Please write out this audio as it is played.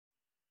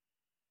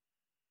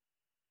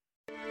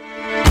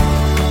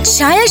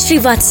Shaya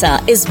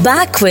Srivatsa is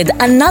back with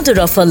another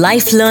of her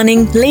life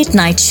learning late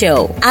night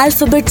show,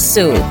 Alphabet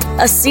Soup,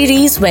 a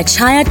series where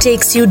Chaya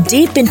takes you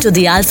deep into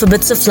the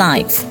alphabets of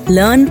life.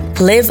 Learn,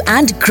 live,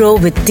 and grow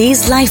with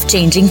these life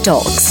changing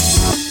talks.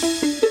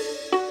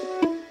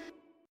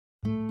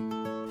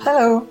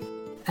 Hello,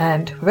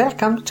 and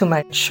welcome to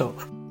my show.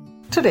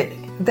 Today,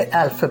 the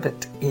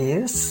alphabet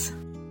is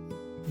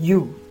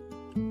U.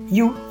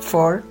 U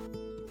for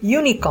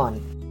unicorn.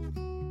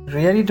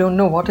 Really don't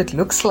know what it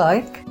looks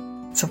like.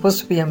 It's supposed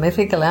to be a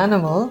mythical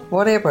animal,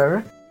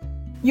 whatever.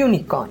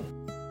 Unicorn.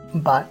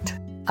 But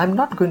I'm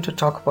not going to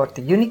talk about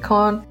the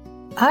unicorn.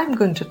 I'm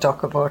going to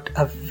talk about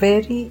a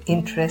very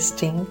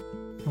interesting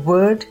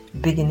word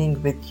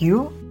beginning with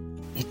U.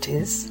 It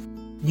is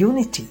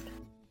unity.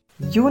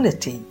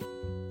 Unity,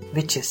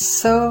 which is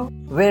so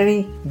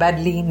very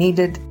badly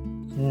needed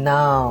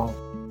now,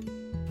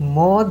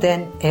 more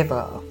than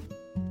ever.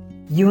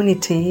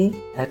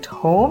 Unity at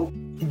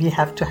home. We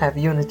have to have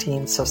unity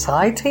in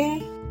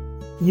society.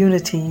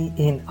 Unity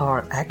in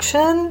our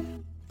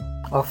action,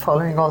 or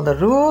following all the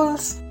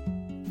rules.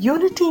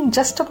 Unity in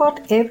just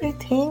about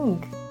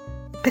everything.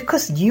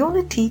 Because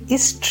unity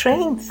is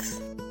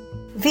strength.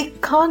 We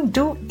can't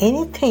do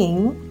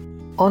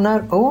anything on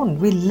our own.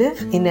 We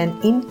live in an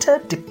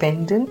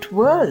interdependent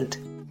world.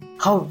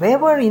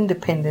 However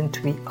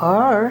independent we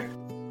are,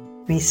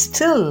 we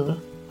still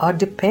are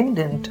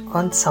dependent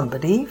on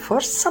somebody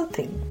for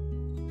something.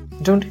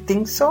 Don't you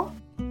think so?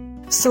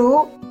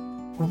 So,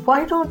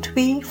 why don't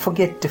we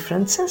forget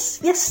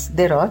differences? Yes,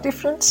 there are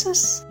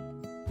differences.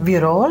 We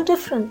are all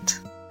different.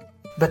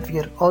 But we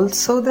are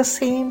also the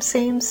same.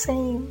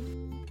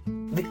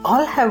 We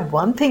all have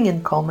one thing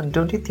in common,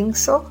 don't you think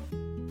so?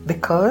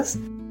 Because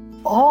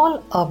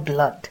all our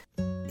blood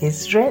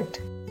is red.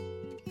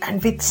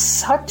 And with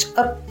such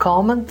a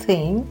common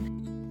thing,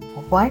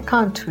 why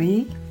can't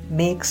we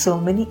make so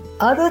many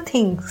other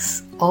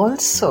things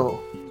also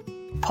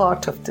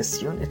part of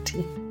this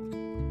unity?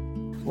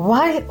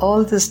 Why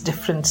all these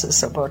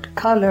differences about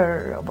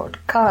color, about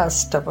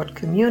caste, about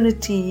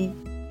community?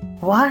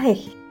 Why?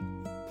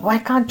 Why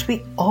can't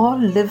we all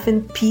live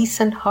in peace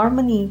and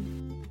harmony?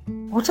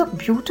 What a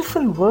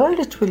beautiful world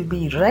it will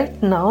be.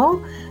 Right now,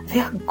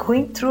 we are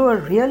going through a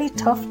really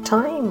tough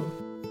time.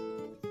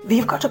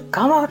 We've got to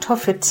come out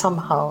of it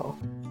somehow.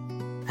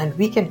 And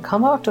we can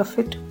come out of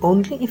it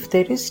only if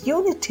there is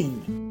unity.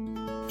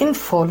 In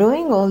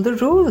following all the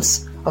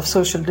rules of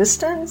social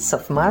distance,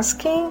 of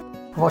masking,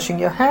 washing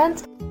your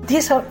hands.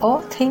 These are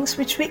all things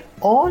which we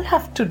all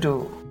have to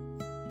do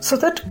so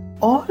that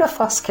all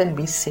of us can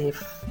be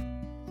safe.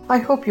 I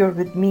hope you're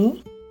with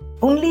me.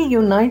 Only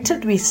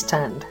united we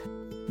stand,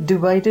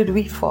 divided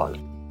we fall.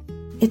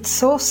 It's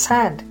so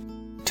sad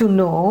to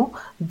know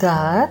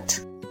that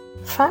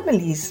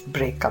families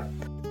break up.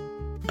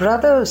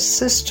 Brothers,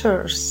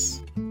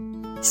 sisters,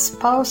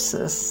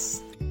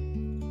 spouses.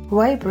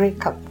 Why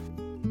break up?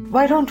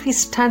 Why don't we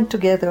stand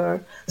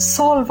together,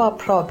 solve our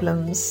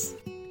problems,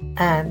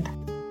 and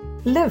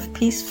live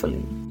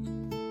peacefully?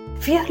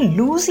 We are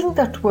losing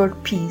that word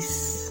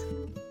peace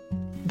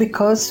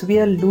because we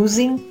are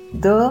losing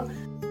the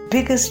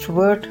biggest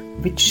word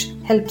which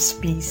helps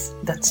peace,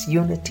 that's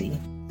unity.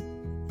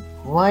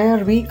 Why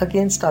are we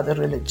against other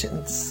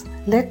religions?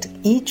 Let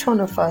each one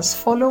of us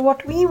follow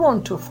what we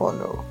want to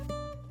follow,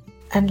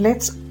 and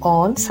let's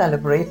all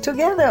celebrate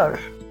together.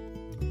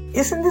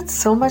 Isn't it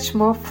so much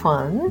more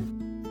fun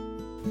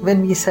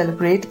when we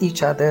celebrate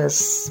each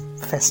other's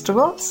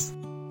festivals?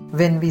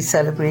 When we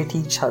celebrate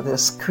each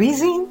other's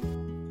cuisine,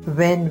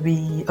 when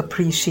we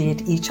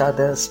appreciate each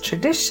other's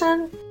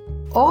tradition,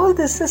 all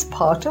this is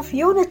part of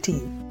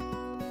unity.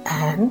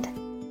 And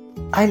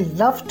I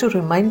love to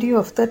remind you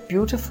of that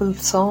beautiful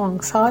song,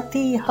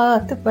 Saathi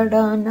haath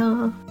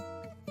badana,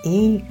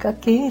 ek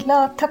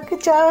akela thak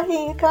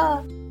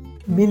jayega,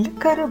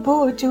 milkar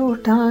boj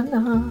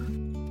uthana,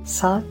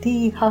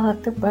 Saathi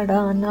haath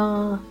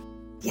badana.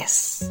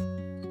 Yes,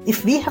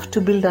 if we have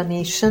to build a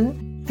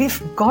nation,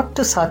 we've got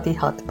to Saathi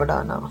haath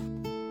badana.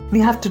 We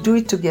have to do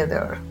it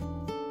together.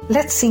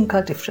 Let's sink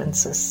our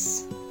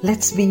differences.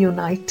 Let's be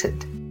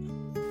united.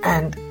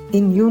 And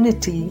in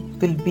unity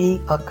will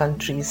be our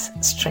country's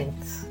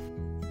strength.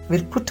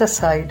 We'll put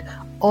aside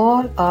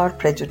all our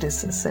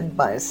prejudices and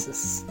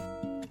biases.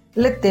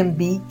 Let them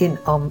be in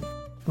our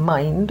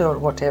mind or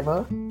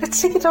whatever.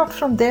 Let's take it out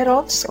from there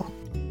also.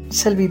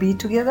 Shall we be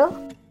together?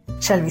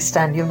 Shall we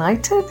stand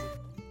united?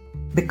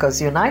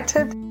 Because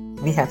united,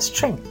 we have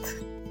strength.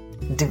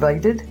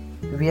 Divided,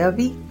 we are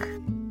weak.